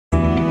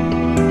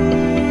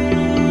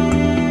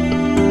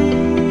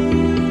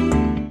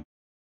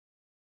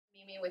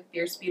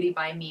Fierce Beauty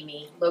by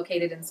Mimi,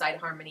 located inside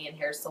Harmony and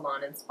Hair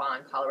Salon and Spa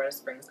in Colorado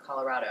Springs,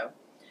 Colorado.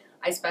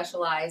 I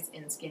specialize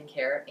in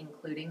skincare,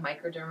 including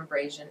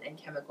microdermabrasion and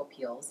chemical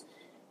peels,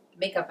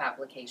 makeup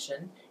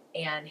application,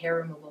 and hair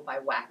removal by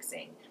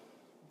waxing.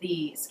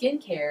 The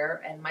skincare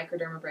and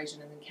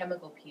microdermabrasion and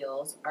chemical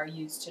peels are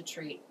used to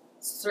treat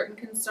certain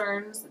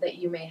concerns that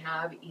you may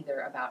have, either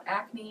about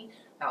acne,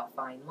 about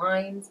fine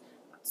lines,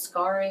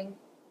 scarring,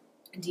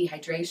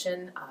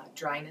 dehydration.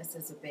 Dryness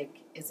is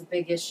a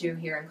big issue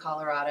here in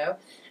Colorado,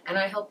 and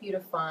I help you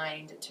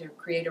to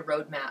create a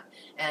roadmap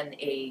and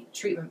a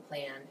treatment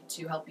plan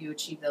to help you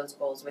achieve those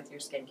goals with your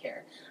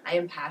skincare. I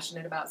am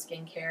passionate about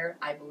skincare.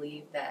 I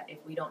believe that if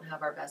we don't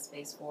have our best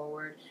face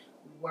forward,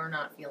 we're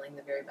not feeling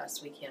the very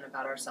best we can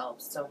about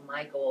ourselves. So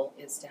my goal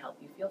is to help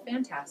you feel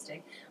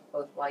fantastic,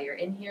 both while you're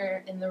in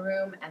here in the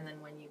room and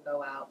then when you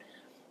go out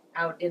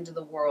into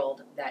the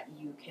world, that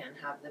you can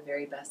have the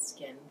very best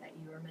skin that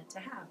you are meant to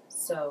have.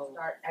 So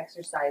start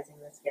exercising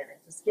the skin.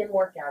 It's a skin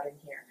workout in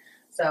here.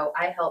 So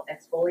I help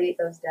exfoliate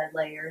those dead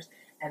layers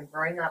and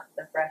bring up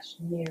the fresh,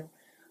 new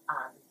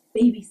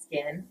baby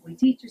skin. We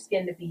teach your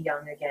skin to be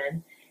young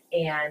again,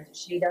 and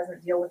she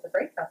doesn't deal with the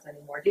breakouts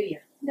anymore, do you?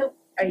 Nope.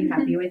 Are you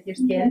happy with your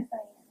skin? Yes, I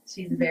am.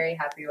 She's very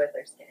happy with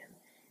her skin.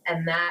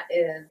 And that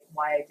is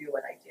why I do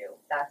what I do.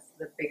 That's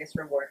the biggest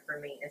reward for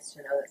me, is to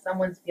know that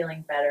someone's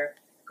feeling better,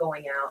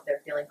 going out,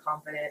 they're feeling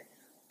confident,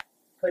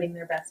 putting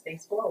their best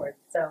face forward.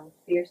 So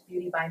Fierce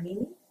Beauty by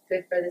Mimi,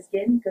 good for the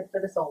skin, good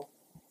for the soul.